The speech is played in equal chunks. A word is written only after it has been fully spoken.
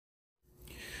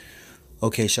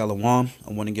Okay, Shalom. I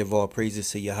want to give all praises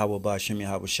to Yahawah, BaHaSham,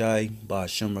 Yahawashi,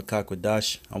 BaHaSham,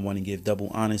 Qadash. I want to give double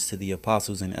honors to the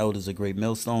apostles and elders of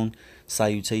GreatMillStone.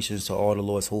 Salutations to all the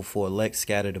Lord's hopeful elect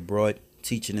scattered abroad,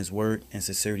 teaching His word in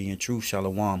sincerity and truth.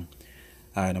 Shalom. All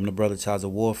right, I'm the brother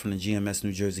Yahawah from the GMS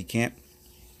New Jersey camp,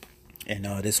 and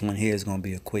this one here is going to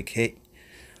be a quick hit.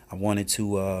 I wanted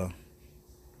to,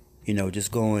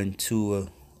 just go into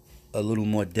a little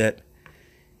more depth,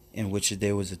 in which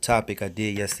there was a topic I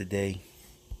did yesterday.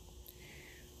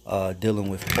 Dealing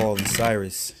with Paul and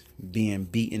Cyrus being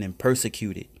beaten and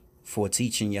persecuted for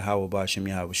teaching Yahawah, BaHaSham,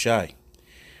 Yahawashi.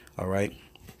 All right.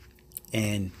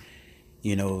 And,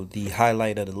 the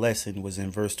highlight of the lesson was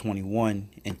in verse 21,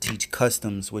 and teach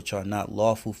customs which are not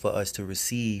lawful for us to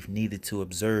receive, neither to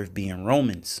observe, being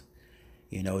Romans.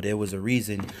 There was a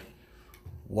reason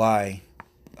why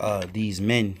these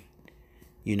men,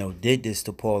 did this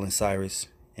to Paul and Cyrus,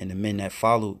 and the men that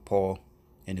followed Paul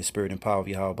in the spirit and power of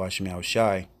Yahawah, BaHaSham,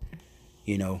 Yahawashi,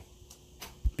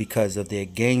 because of their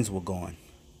gangs were gone,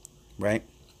 right?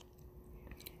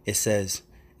 It says,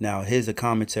 now here's a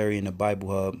commentary in the Bible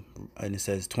Hub, and it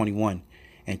says 21,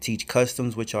 and teach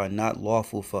customs which are not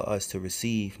lawful for us to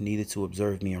receive, neither to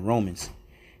observe, me in Romans.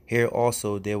 Here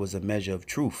also there was a measure of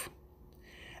truth,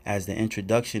 as the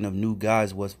introduction of new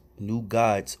gods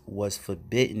was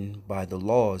forbidden by the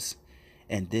laws,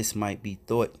 and this might be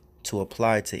thought to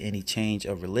apply to any change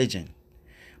of religion.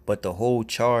 But the whole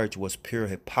charge was pure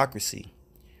hypocrisy.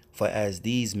 For as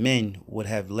these men would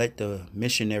have let the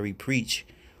missionary preach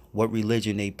what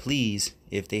religion they please,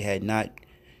 if they had not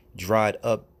dried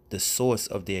up the source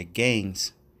of their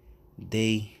gangs,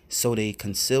 they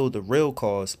concealed the real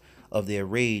cause of their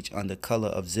rage under color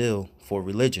of zeal for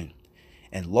religion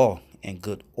and law and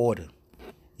good order.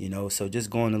 So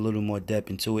just going a little more depth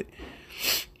into it,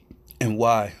 and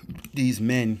why these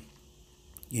men,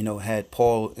 had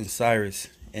Paul and Cyrus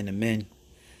and the men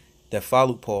that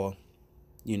followed Paul,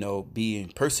 being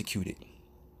persecuted,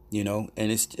 and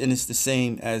it's the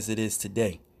same as it is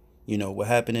today. What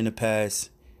happened in the past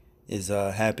is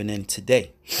happening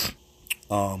today.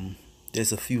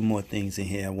 There's a few more things in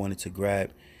here I wanted to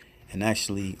grab, and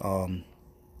actually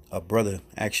a brother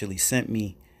actually sent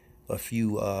me a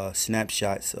few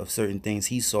snapshots of certain things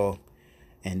he saw,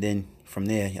 and then from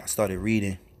there I started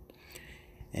reading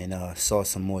and saw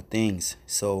some more things.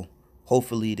 So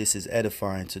hopefully this is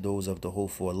edifying to those of the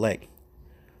hopeful elect.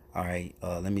 All right,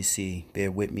 let me see.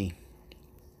 Bear with me.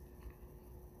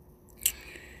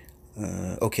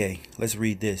 Okay, let's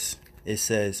read this. It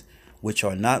says, which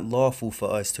are not lawful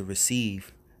for us to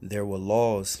receive, there were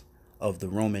laws of the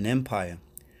Roman Empire,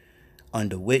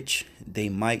 under which they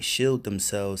might shield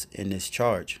themselves in this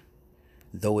charge,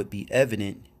 though it be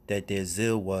evident that their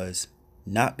zeal was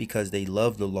not because they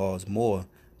loved the laws more,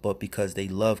 but because they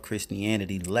loved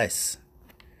Christianity less.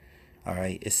 All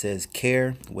right, it says,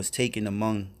 care was taken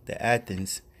among the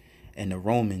Athens and the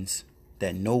Romans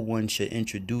that no one should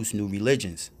introduce new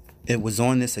religions. It was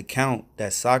on this account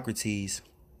that Socrates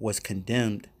was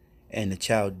condemned and the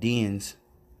Chaldeans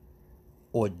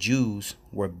or Jews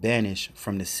were banished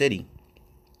from the city.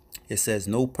 It says,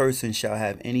 no person shall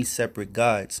have any separate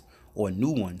gods or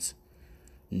new ones,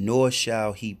 nor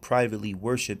shall he privately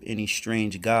worship any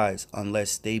strange gods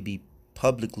unless they be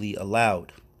publicly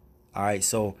allowed. All right,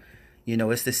 so,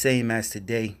 it's the same as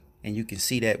today. And you can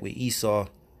see that with Esau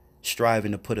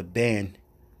striving to put a ban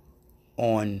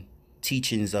on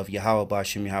teachings of Yahawah,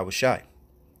 BaHaSham, Yahawashi.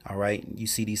 All right, you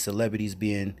see these celebrities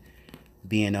being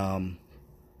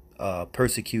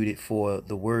persecuted for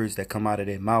the words that come out of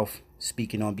their mouth,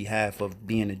 speaking on behalf of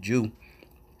being a Jew,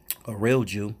 a real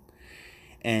Jew,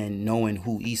 and knowing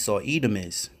who Esau Edom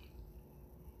is.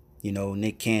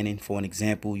 Nick Cannon, for an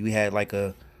example, you had like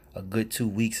a good 2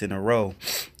 weeks in a row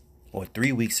or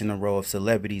 3 weeks in a row of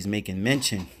celebrities making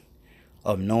mention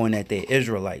of knowing that they're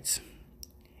Israelites.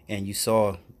 And you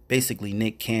saw basically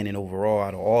Nick Cannon overall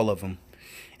out of all of them.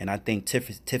 And I think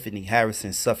Tiffany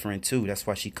Harrison's suffering too. That's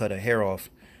why she cut her hair off.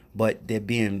 But they're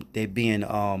being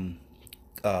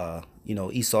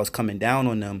Esau's coming down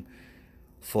on them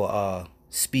for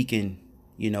speaking,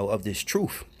 of this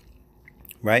truth,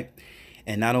 right?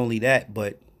 And not only that,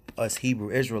 but us Hebrew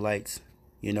Israelites,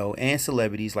 and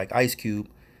celebrities like Ice Cube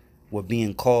were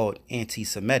being called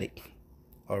anti-Semitic.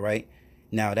 All right.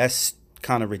 Now that's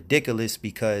kind of ridiculous,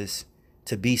 because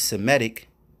to be Semitic,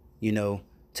 to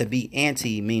be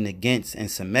anti mean against, and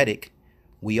Semitic,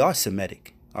 we are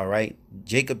Semitic. All right.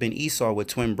 Jacob and Esau were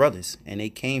twin brothers, and they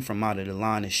came from out of the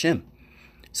line of Shem.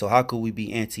 So how could we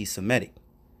be anti-Semitic?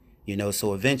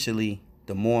 So eventually,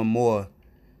 the more and more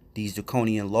these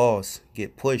draconian laws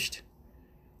get pushed,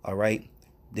 all right,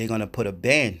 they're going to put a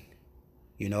ban,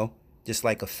 just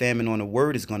like a famine on the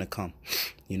word is going to come,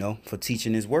 you know, for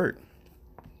teaching his word.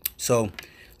 So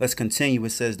let's continue.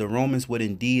 It says the Romans would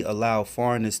indeed allow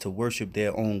foreigners to worship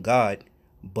their own God,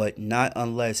 but not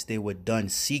unless they were done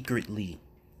secretly,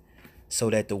 so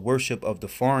that the worship of the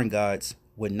foreign gods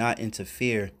would not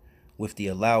interfere with the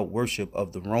allowed worship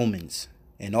of the Romans.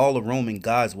 And all the Roman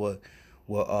gods were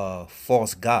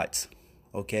false gods,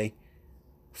 okay?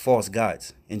 False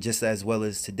gods. And just as well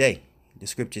as today, the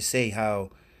scriptures say how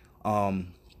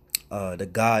the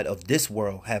God of this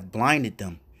world have blinded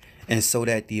them, and so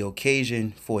that the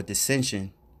occasion for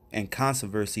dissension and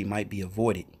controversy might be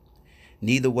avoided.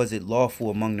 Neither was it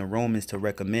lawful among the Romans to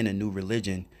recommend a new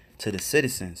religion to the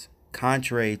citizens,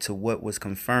 contrary to what was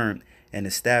confirmed and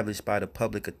established by the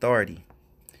public authority,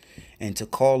 and to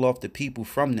call off the people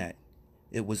from that.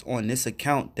 It was on this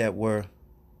account that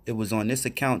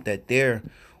there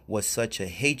was such a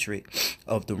hatred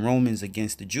of the Romans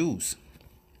against the Jews.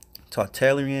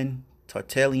 Tertullian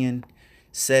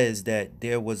says that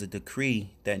there was a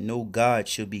decree that no god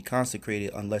should be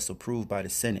consecrated unless approved by the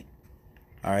Senate.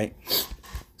 All right.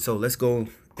 So let's go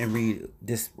and read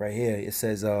this right here. It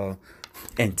says,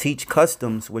 and teach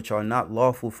customs which are not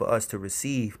lawful for us to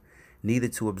receive, neither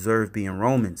to observe, being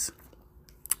Romans.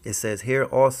 It says, here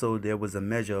also there was a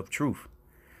measure of truth,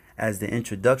 as the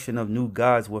introduction of new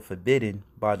gods were forbidden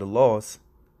by the laws,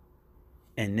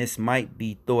 and this might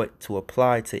be thought to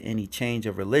apply to any change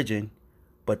of religion,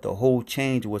 but the whole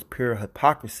change was pure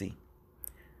hypocrisy.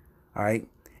 All right.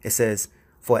 It says,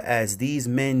 for as these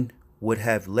men would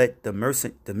have let the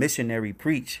missionary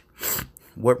preach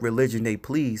what religion they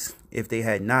please, if they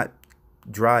had not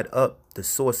dried up the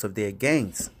source of their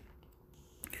gains.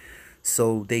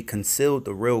 So they concealed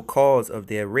the real cause of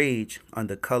their rage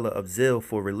under color of zeal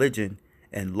for religion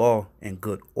and law and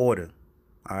good order.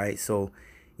 All right. So,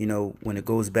 you know, when it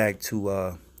goes back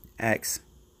to Acts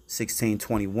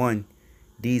 16:21,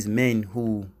 these men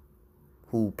who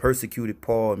persecuted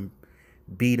Paul and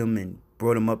beat him and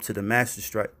brought him up to the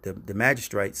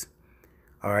magistrates,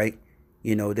 all right,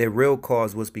 you know, their real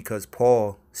cause was because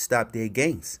Paul stopped their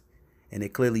gains. And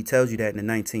it clearly tells you that in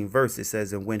the 19th verse. It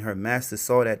says, and when her master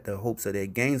saw that the hopes of their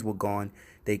gains were gone,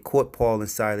 they caught Paul and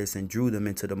Silas and drew them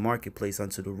into the marketplace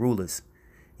unto the rulers.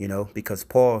 You know, because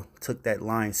Paul took that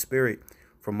lying spirit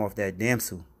from off that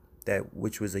damsel,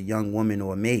 which was a young woman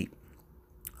or a maid.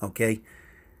 Okay.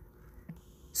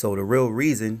 So the real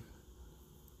reason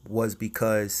was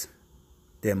because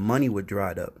their money was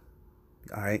dried up.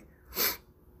 All right.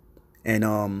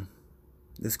 And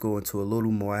let's go into a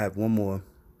little more. I have one more.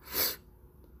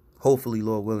 Hopefully,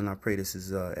 Lord willing, I pray this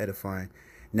is edifying.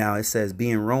 Now it says,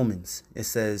 being Romans, it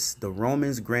says the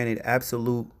Romans granted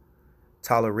absolute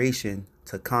toleration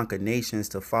to conquer nations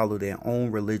to follow their own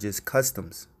religious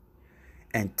customs,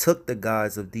 and took the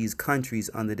gods of these countries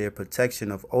under their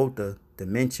protection of Otha,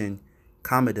 Dimension,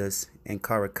 Commodus, and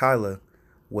Caracalla,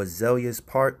 was zealous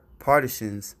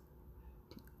partisans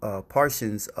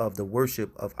of the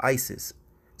worship of Isis.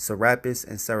 Serapis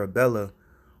and Cerebella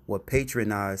were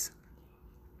patronized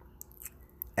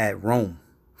at Rome.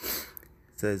 It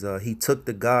says he took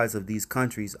the gods of these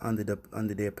countries under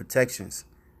their protections.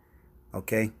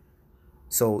 Okay,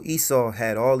 so Esau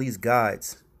had all these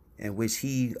gods in which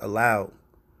he allowed,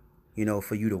 you know,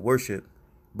 for you to worship,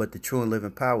 but the true and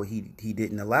living power he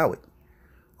didn't allow it.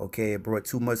 Okay, it brought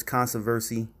too much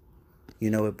controversy, you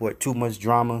know, it brought too much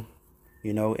drama,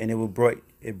 you know, and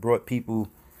it brought people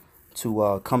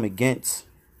to come against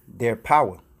their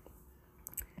power,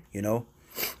 you know.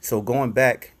 So going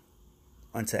back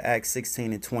unto Acts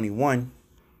 16:21,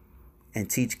 and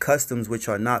teach customs which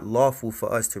are not lawful for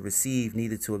us to receive,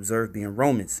 neither to observe, being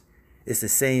Romans. It's the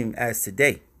same as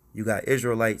today. You got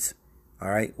Israelites, all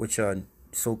right, which are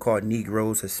so-called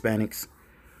Negroes, Hispanics,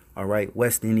 all right,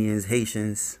 West Indians,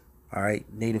 Haitians, all right,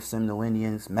 Native Seminole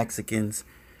Indians, Mexicans.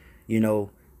 You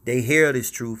know, they hear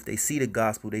this truth. They see the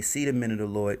gospel. They see the men of the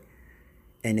Lord,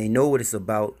 and they know what it's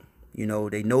about. You know,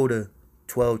 they know the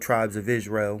 12 tribes of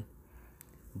Israel,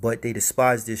 but they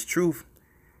despise this truth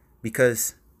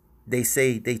because they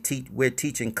say we're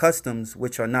teaching customs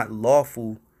which are not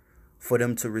lawful for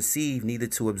them to receive, neither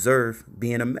to observe,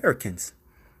 being Americans,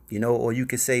 you know, or you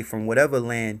could say from whatever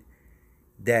land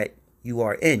that you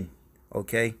are in.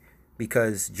 Okay,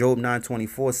 because Job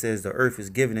 9:24 says the earth is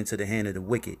given into the hand of the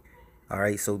wicked. All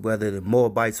right, so whether the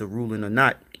Moabites are ruling or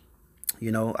not,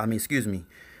 you know,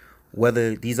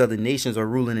 whether these other nations are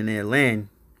ruling in their land,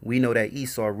 we know that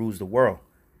Esau rules the world.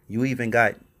 You even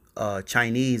got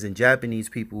Chinese and Japanese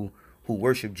people who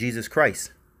worship Jesus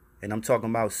Christ. And I'm talking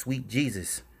about sweet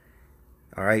Jesus.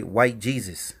 All right, white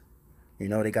Jesus. You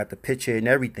know, they got the picture and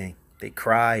everything. They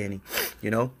cry and,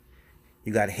 you know,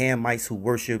 You got Hamites who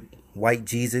worship white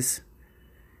Jesus.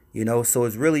 You know, so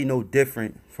it's really no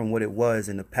different from what it was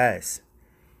in the past.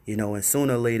 You know, and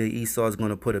sooner or later Esau is going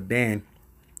to put a ban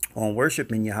on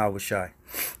worshiping Yahawashi.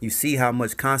 You see how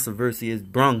much controversy is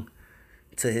brung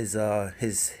to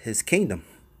his kingdom.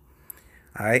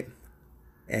 All right.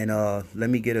 And let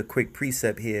me get a quick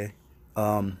precept here.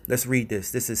 Let's read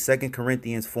this. This is 2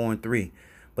 Corinthians 4:3.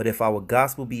 But if our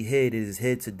gospel be hid, it is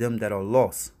hid to them that are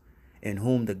lost, in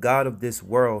whom the God of this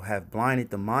world have blinded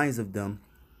the minds of them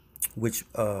which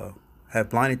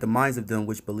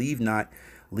believe not,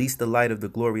 lest the light of the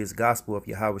glorious gospel of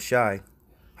Yahawashi,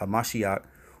 Hamashiach,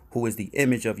 who is the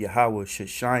image of Yahawah, should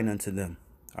shine unto them.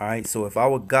 All right. So if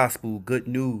our gospel, good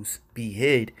news, be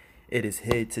hid, it is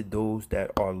hid to those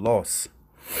that are lost,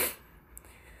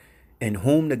 in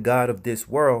whom the God of this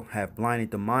world have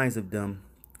blinded the minds of them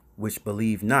which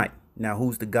believe not. Now,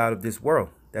 who's the God of this world?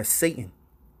 That's Satan.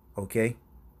 Okay.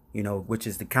 You know, which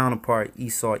is the counterpart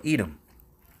Esau, Edom.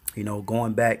 You know,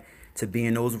 going back to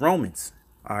being those Romans.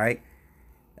 All right.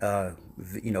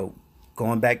 You know,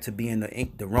 going back to being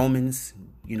the Romans,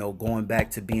 you know, going back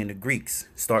to being the Greeks,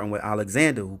 starting with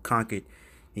Alexander, who conquered,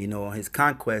 you know, his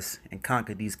conquests and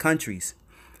conquered these countries.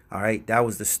 All right. That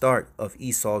was the start of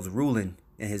Esau's ruling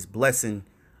and his blessing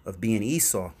of being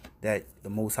Esau that the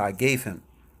Most High gave him.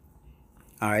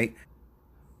 All right.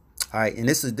 All right. And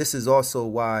this is also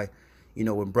why, you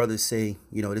know, when brothers say,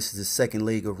 you know, this is the second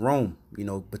leg of Rome, you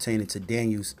know, pertaining to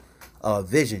Daniel's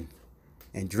vision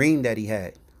and dream that he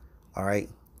had. All right.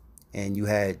 And you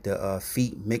had the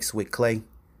feet mixed with clay.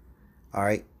 All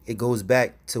right. It goes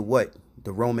back to what?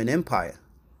 The Roman Empire.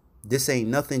 This ain't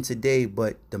nothing today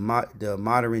but the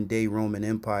modern day Roman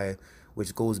Empire,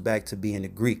 which goes back to being the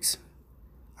Greeks.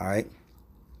 All right.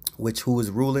 Which who is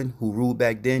ruling, who ruled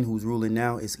back then, who's ruling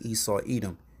now is Esau,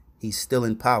 Edom. He's still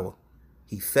in power.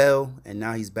 He fell and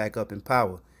now he's back up in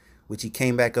power, which he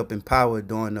came back up in power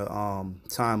during the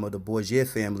time of the Borgia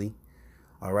family.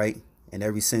 All right. And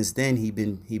ever since then, he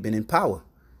been in power,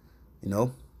 you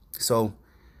know. So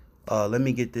let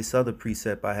me get this other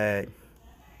precept I had.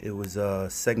 It was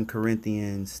 2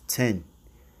 Corinthians 10.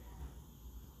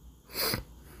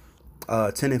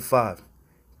 10:5.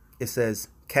 It says,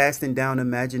 casting down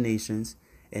imaginations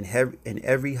and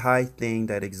every high thing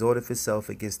that exalteth itself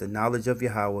against the knowledge of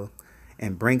Yahawah,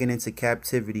 and bringing into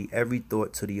captivity every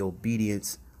thought to the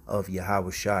obedience of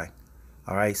Yahawashi.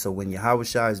 All right. So when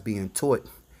Yahawashi is being taught,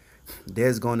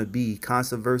 there's going to be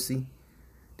controversy.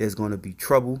 There's going to be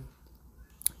trouble.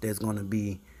 There's going to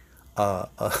be,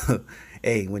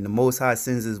 hey, when the Most High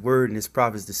sends his word and his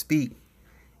prophets to speak,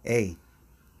 hey,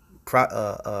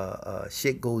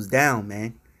 shit goes down,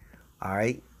 man. All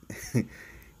right.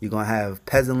 You're going to have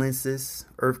pestilences,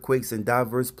 earthquakes in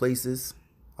diverse places.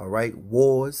 All right.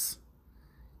 Wars,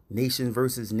 nation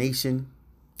versus nation,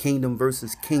 kingdom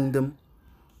versus kingdom.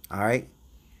 All right.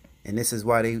 And this is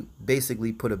why they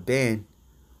basically put a ban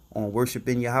on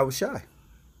worshiping Yahawashi,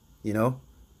 you know,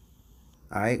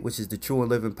 all right, which is the true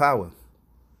and living power.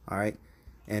 All right.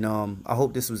 And I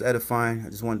hope this was edifying.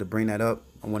 I just wanted to bring that up.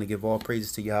 I want to give all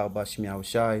praises to Yahawah,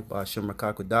 BaHaSham, BaHaSham,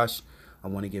 Qadash. I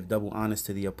want to give double honors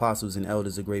to the apostles and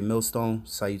elders of Great Millstone.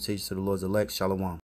 Salutations to the Lord's elect. Shalom.